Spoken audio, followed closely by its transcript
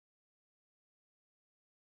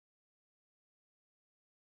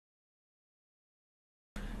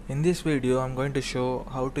In this video, I'm going to show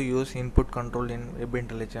how to use input control in Web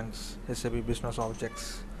Intelligence SAP Business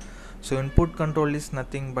Objects. So input control is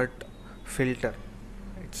nothing but filter.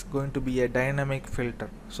 It's going to be a dynamic filter.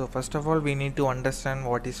 So first of all, we need to understand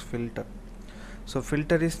what is filter. So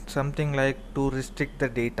filter is something like to restrict the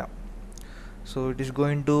data. So it is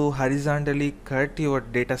going to horizontally cut your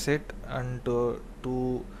data set and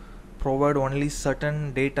to provide only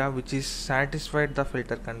certain data which is satisfied the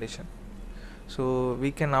filter condition. So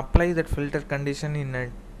we can apply that filter condition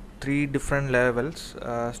in three different levels,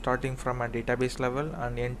 starting from a database level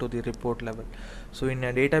and end to the report level. So in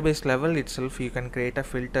a database level itself, you can create a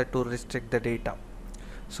filter to restrict the data.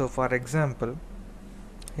 So for example,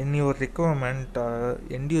 in your requirement,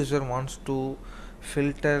 end user wants to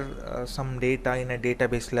filter some data in a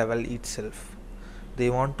database level itself. They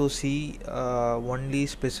want to see only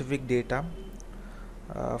specific data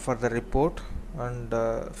for the report, and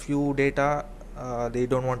few data they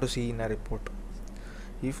don't want to see in a report.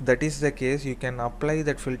 If that is the case, you can apply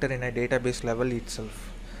that filter in a database level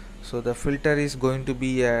itself. So the filter is going to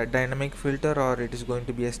be a dynamic filter, or it is going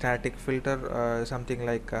to be a static filter, something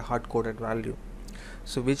like a hard coded value,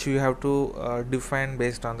 so which you have to define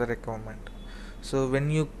based on the requirement. So when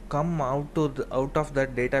you come out of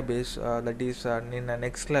that database, that is in the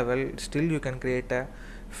next level, still you can create a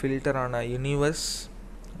filter on a universe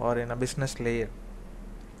or in a business layer.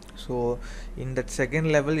 So in that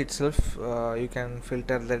second level itself, you can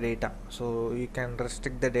filter the data, so you can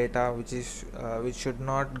restrict the data which should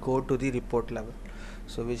not go to the report level,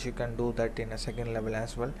 so which you can do that in a second level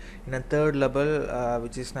as well. In a third level,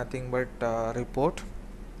 which is nothing but report.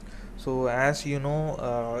 So as you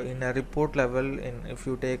know, in a report level, if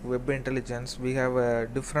you take Web Intelligence, we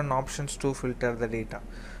have different options to filter the data.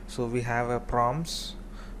 So we have a prompts,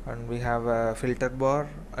 and we have a filter bar,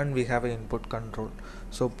 and we have an input control.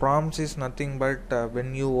 So prompts is nothing but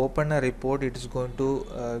when you open a report, it is going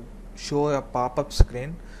to show a pop-up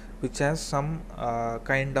screen which has some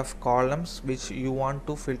kind of columns which you want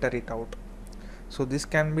to filter it out. So this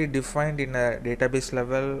can be defined in a database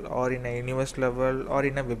level, or in a universe level, or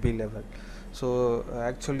in a webby level. So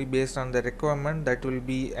actually based on the requirement, that will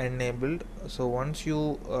be enabled. So once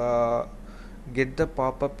you get the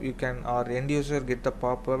pop-up, you can, or end user get the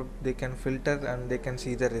pop-up, they can filter and they can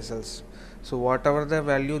see the results. So whatever the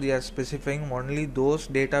value they are specifying, only those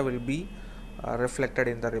data will be reflected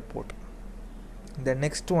in the report. The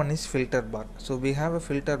next one is filter bar. So we have a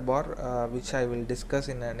filter bar which I will discuss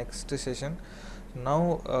in the next session.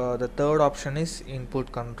 Now the third option is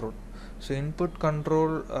input control. So input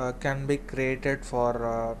control can be created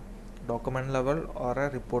for document level or a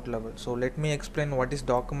report level. So let me explain what is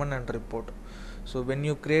document and report. So when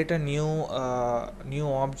you create a new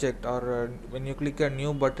object, or when you click a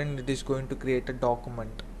new button, it is going to create a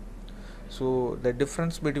document. So the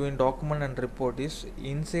difference between document and report is,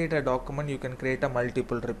 inside a document you can create a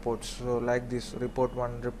multiple reports. So like this, report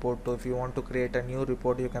 1, report 2. If you want to create a new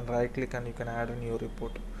report, you can right click and you can add a new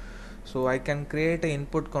report. So I can create a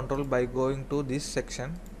input control by going to this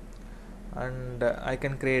section, and I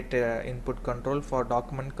can create a input control for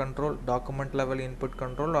document level input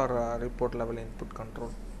control, or report level input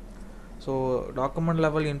control. So document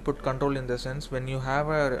level input control, in the sense, when you have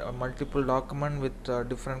a multiple document with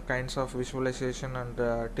different kinds of visualization and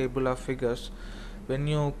table of figures, when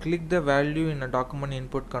you click the value in a document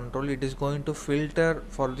input control, it is going to filter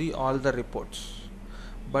for the all the reports.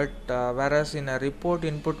 But whereas in a report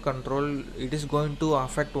input control, it is going to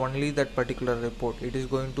affect only that particular report. It is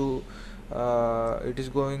going to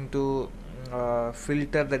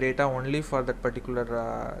filter the data only for that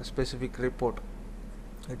particular specific report.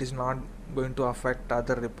 It is not going to affect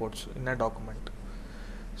other reports in a document.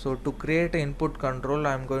 So to create an input control,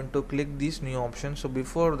 I am going to click this new option. So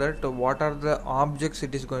before that, what are the objects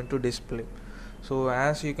it is going to display? So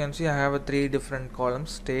as you can see, I have 3 different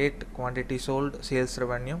columns: state, quantity sold, sales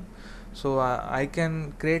revenue. So I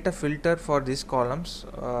can create a filter for these columns.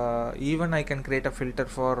 Even I can create a filter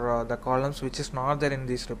for the columns which is not there in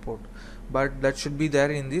this report, but that should be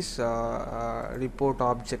there in this report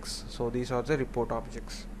objects. So these are the report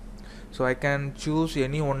objects. So I can choose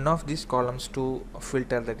any one of these columns to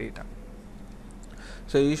filter the data.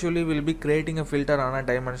 So usually we'll be creating a filter on a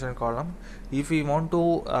dimension column. If we want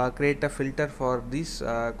to create a filter for this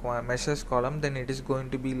measures column, then it is going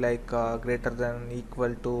to be like greater than,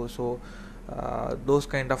 equal to, so those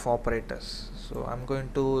kind of operators. So I'm going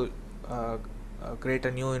to create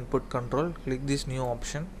a new input control. Click this new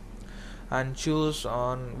option and choose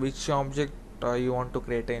on which object you want to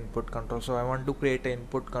create an input control. So I want to create an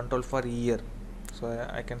input control for year, so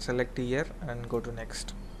I can select year and go to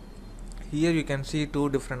next. here you can see two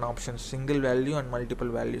different options, single value and multiple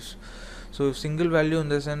values. So if single value, in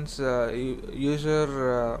the sense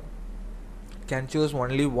user can choose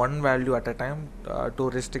only one value at a time to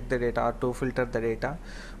restrict the data or to filter the data,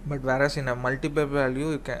 but whereas in a multiple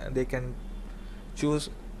value they can choose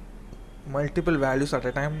multiple values at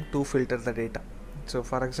a time to filter the data. So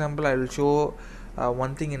for example, I will show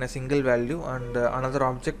one thing in a single value and another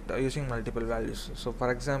object using multiple values. So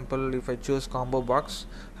for example, if I choose combo box,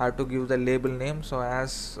 I have to give the label name. So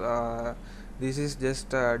as this is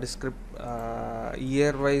just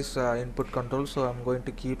year wise input control, so I'm going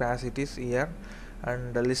to keep as it is year,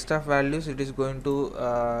 and the list of values, it is going to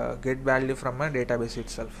get value from a database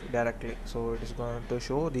itself directly. So it is going to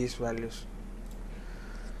show these values,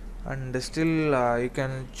 and still you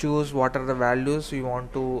can choose what are the values you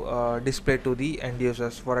want to display to the end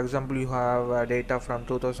users. For example, you have data from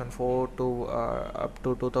 2004 to up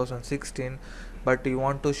to 2016, but you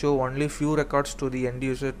want to show only few records to the end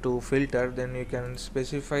user to filter, then you can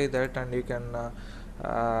specify that and you can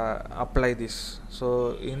apply this.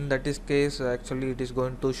 So in that is case, actually it is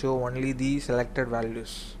going to show only the selected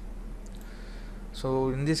values. So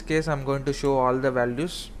in this case, I'm going to show all the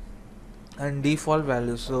values and default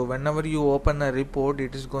values. So whenever you open a report,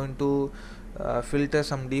 it is going to filter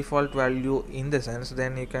some default value, in the sense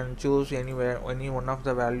then you can choose any one of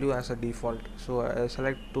the value as a default. So I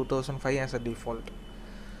select 2005 as a default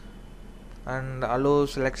and allow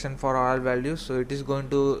selection for all values. So it is going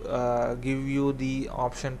to give you the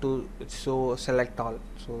option to select all.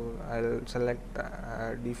 So I'll select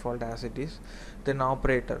default as it is. Then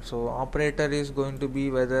operator, so operator is going to be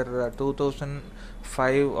whether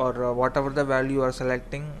 2005 or whatever the value you are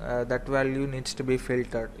selecting, that value needs to be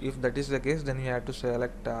filtered. If that is the case, then you have to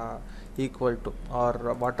select equal to, or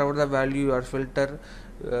whatever the value you are filter,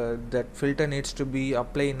 that filter needs to be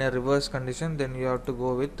applied in a reverse condition, then you have to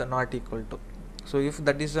go with not equal to. So if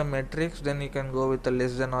that is a matrix, then you can go with a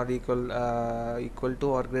less than or equal to,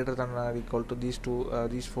 or greater than or equal to,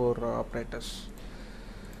 these four operators,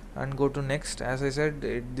 and go to next. As I said,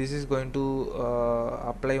 this is going to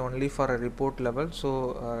apply only for a report level,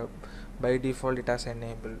 so by default it has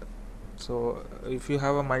enabled. So if you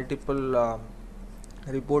have a multiple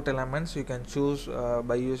report elements, you can choose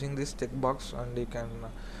by using this checkbox, and you can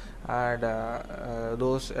add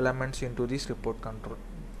those elements into this report control.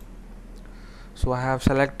 So I have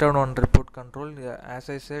selected on report control. As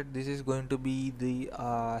I said, this is going to be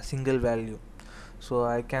the single value, so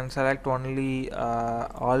I can select only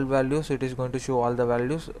all values. It is going to show all the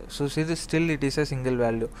values. So see this, still it is a single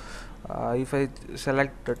value. If I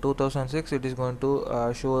select 2006, it is going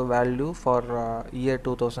to show a value for year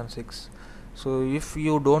 2006. So if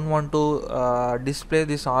you don't want to display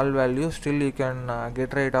this all values, still you can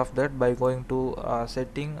get rid of that by going to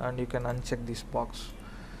setting, and you can uncheck this box.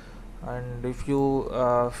 And if you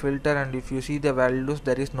filter and if you see the values,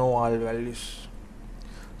 there is no all values.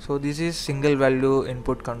 So this is single value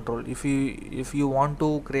input control. If you want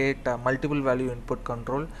to create multiple value input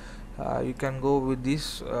control, you can go with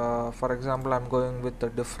this. For example, I'm going with a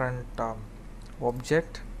different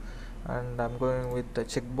object, and I'm going with the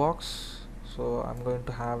checkbox. So I'm going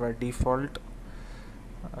to have a default,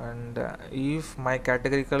 and if my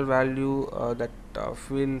categorical value, that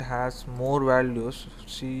field has more values,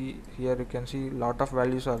 see here you can see lot of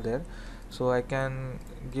values are there, so I can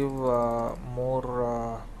give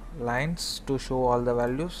more lines to show all the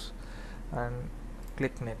values, and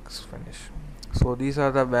click next, finish. So these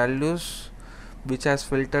are the values which has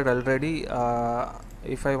filtered already.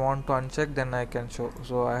 If I want to uncheck, then I can show.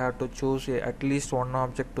 So I have to choose at least one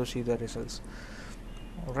object to see the results.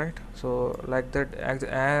 Alright, so like that.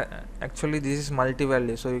 Actually this is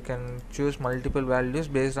multi-value, so you can choose multiple values.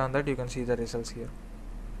 Based on that, you can see the results here.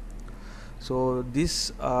 So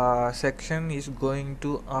this section is going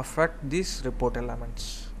to affect these report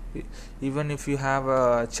elements. Even if you have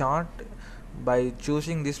a chart, by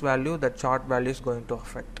choosing this value, the chart value is going to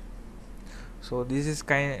affect. So this is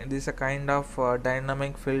a kind of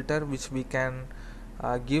dynamic filter which we can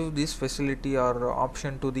give this facility or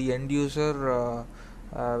option to the end user,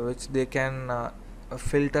 which they can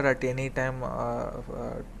filter at any time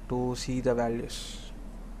to see the values.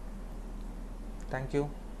 Thank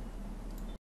you.